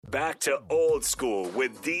back to Old School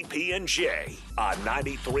with DP and J on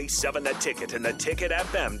 93.7 The Ticket and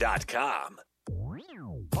theticketfm.com.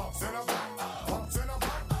 Pumps in a butt, pumps in a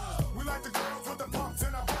butt. We like the girls with the pumps in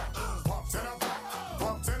a butt. Pumps in a butt,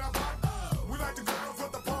 pumps in a butt. We like the girls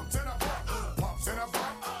with the pumps in a butt. Pumps in a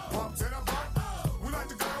butt, pumps in a butt. We like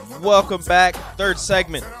the girls with the Welcome back. Third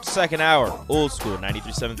segment, second hour. Old School,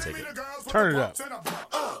 93.7 Ticket. Turn it up.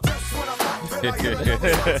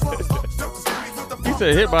 He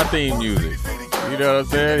said, "Hit my theme music." You know what I'm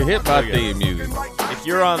saying? Hit my theme music. If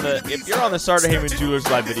you're on the Sartor Hamann Jewelers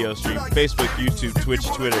live video stream, Facebook, YouTube, Twitch,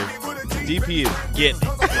 Twitter, DP is getting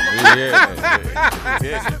it.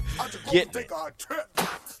 Yeah. Getting it.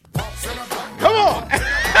 Come on.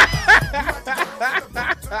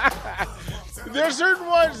 There's certain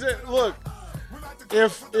ones that look.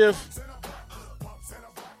 If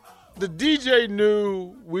the DJ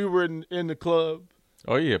knew we were in the club,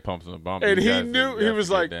 Oh yeah, pumps in the bump. and You he guys- knew, you he guys was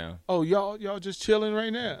get like, down. "Oh, y'all just chilling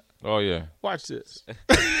right now. Oh yeah. Watch this."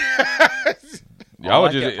 I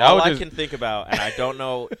can think about, and I don't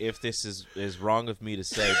know if this is wrong of me to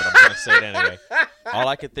say, but I'm going to say it anyway. All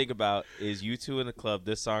I can think about is you two in the club,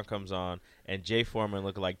 this song comes on, and Jay Foreman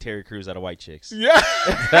looking like Terry Crews out of White Chicks. Yeah.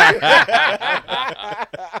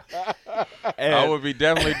 I would be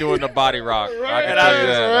definitely doing the body rock. I Right. can And tell I'm you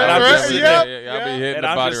just- that. and I'm I'd just be sitting hitting- there- I'd be hitting And the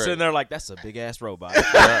I'm body just rock. sitting there like, that's a big-ass robot.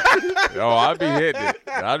 Oh, I'd be hitting it.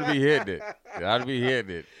 I'd be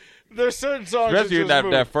hitting it. There's certain songs Especially that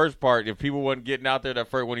that first part. If people wasn't getting out there, that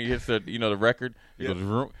first when he hits the the record, it goes.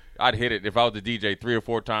 Vroom. I'd hit it if I was the DJ 3 or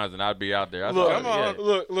 4 times, and I'd be out there.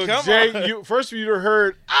 Look, look, Come Jay. First you'd have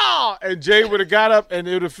heard and Jay would have got up, and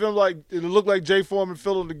it would have felt like it looked like Jay Foreman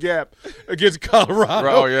filling the gap against Colorado.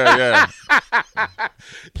 Oh yeah.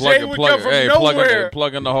 Jay would come from nowhere.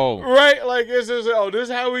 Plug in the hole. Right, like this is this is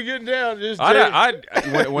how we getting down. This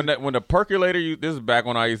Jay. When the percolator. This is back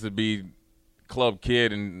when I used to be club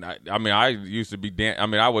kid, and I used to be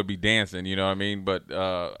I would be dancing. You know what I mean? But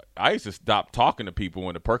I used to stop talking to people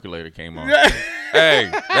when the percolator came on. Hey,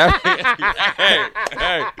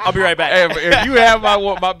 I'll be right back. Hey, if you have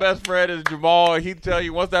my best friend is Jamal, he'd tell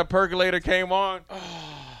you once that percolator came on,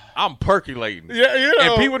 I'm percolating. Yeah,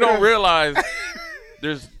 And people don't realize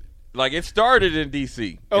there's it started in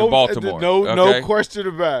D.C. in Baltimore. No question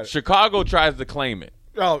about it. Chicago tries to claim it,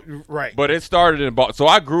 Oh, right. but it started in Baltimore. So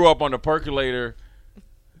I grew up on the percolator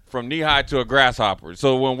from knee high to a grasshopper.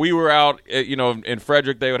 So when we were out, in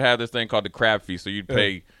Frederick, they would have this thing called the crab feast. So you'd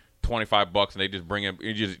pay $25 and they just bring in,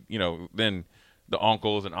 then the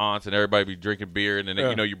uncles and aunts and everybody be drinking beer, and then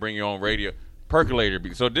you bring your own radio. Percolator.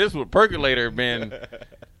 So this would percolator been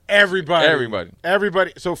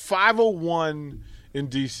Everybody. So 501 in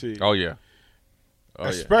D.C. Oh yeah.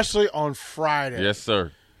 Especially on Friday. Yes,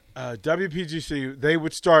 sir. WPGC, they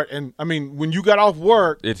would start, and I mean, when you got off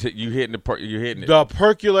work, You're hitting it. the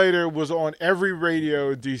percolator was on every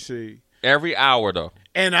radio in D.C. Every hour though.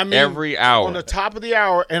 And I mean, every hour on the top of the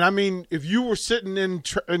hour. And I mean, if you were sitting in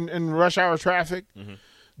rush hour traffic,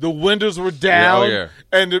 the windows were down,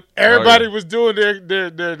 and everybody was doing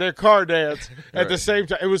their car dance at the same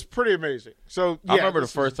time. It was pretty amazing. So I remember the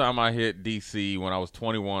first time I hit D.C. when I was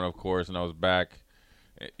 21, of course, and I was back,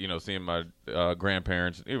 seeing my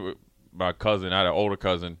grandparents. My cousin, I had an older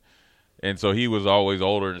cousin, and so he was always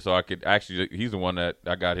older, and so I could actually. He's the one that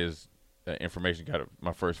I got his information, got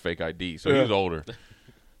my first fake ID. So he was older.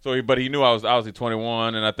 So, but he knew I was obviously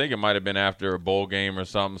 21, and I think it might have been after a bowl game or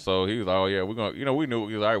something. So he was like, "Oh yeah, we're gonna," we knew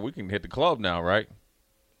he was like, "All right, we can hit the club now, right?"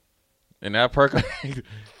 And that percolator,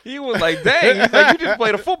 he was like, "Dang!" He's like, "You just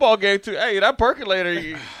played a football game too." Hey, that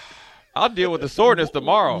percolator, I'll deal with the soreness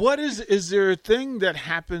tomorrow. What is there a thing that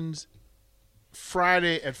happens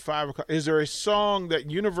Friday at 5:00? Is there a song that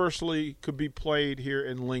universally could be played here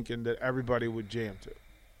in Lincoln that everybody would jam to?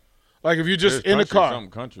 Like if you're just in a car, some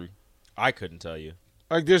country. I couldn't tell you.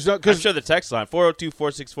 like there's no I'm because sure the text line,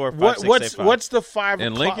 402-464-5685. what's the 5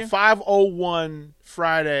 In Lincoln? 501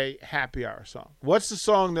 Friday happy hour song? What's the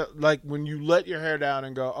song that like when you let your hair down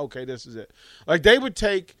and go, okay, this is it? Like they would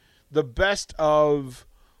take the best of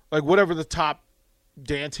like whatever the top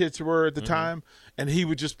dance hits were at the time, and he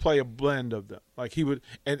would just play a blend of them. Like he'd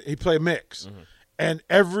play a mix. And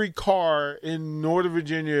every car in Northern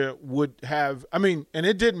Virginia would have, and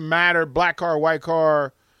it didn't matter, black car, white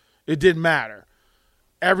car, it didn't matter.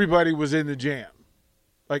 Everybody was in the jam.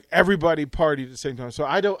 Like everybody partied at the same time. So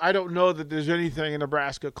I don't know that there's anything in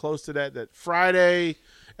Nebraska close to that Friday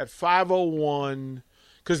at 5:01,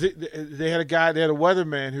 because they had a guy, they had a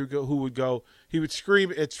weatherman who would go, he would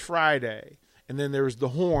scream, "It's Friday," and then there was the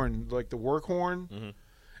horn, like the work horn,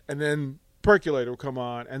 and then percolator would come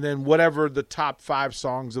on, and then whatever the top 5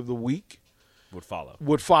 songs of the week,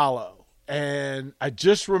 would follow. And I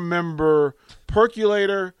just remember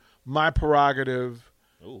Percolator, My Prerogative,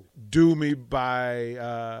 Ooh. Do Me by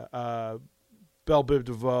Belle Biv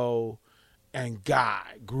DeVoe, and Guy,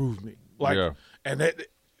 Groove Me. And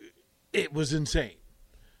it was insane.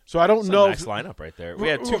 So I don't That's know. a nice lineup right there. We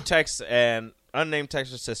had 2 texts, and unnamed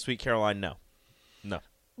texter says Sweet Caroline, no.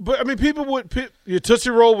 But I mean, people would. Tootsie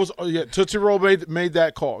Roll was. Tootsie Roll made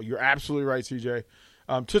that call. You're absolutely right, CJ.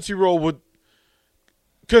 Tootsie Roll would,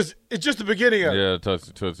 because it's just the beginning of it. Yeah,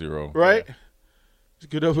 Tootsie Roll. Right? Yeah.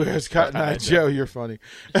 Good over here, Cotton Eye Joe. You're funny.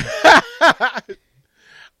 I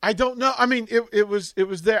don't know. I mean, it was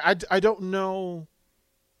there. I don't know.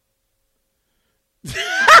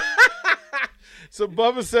 So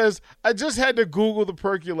Bubba says, I just had to Google the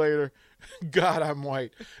Percolator. God, I'm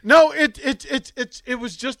white. No, it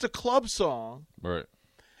was just a club song. Right.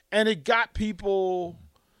 And it got people.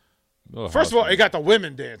 First of all, it got the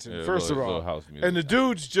women dancing. Yeah, first of all, house music. And the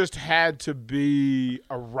dudes just had to be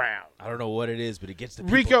around. I don't know what it is, but it gets the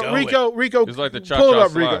people going. Rico, it's like the pull it cha-cha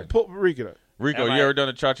up, slide. Rico, you ever done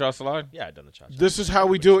a cha-cha slide? Yeah, I've done the cha-cha. This is how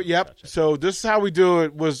we do it. Yep. So this is how we do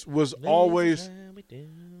it. Was always.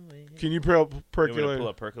 Can you pull up Percolator? You want to pull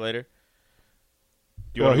up Percolator?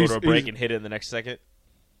 Do you want to go to a break and hit it in the next second?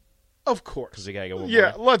 Of course. Because we gotta go.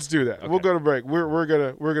 Yeah, let's do that. Okay. We'll go to break. We're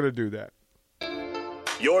gonna do that.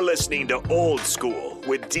 You're listening to Old School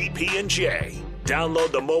with DP and J.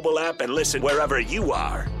 Download the mobile app and listen wherever you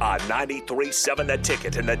are on 93.7 The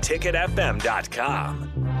Ticket and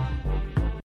theticketfm.com.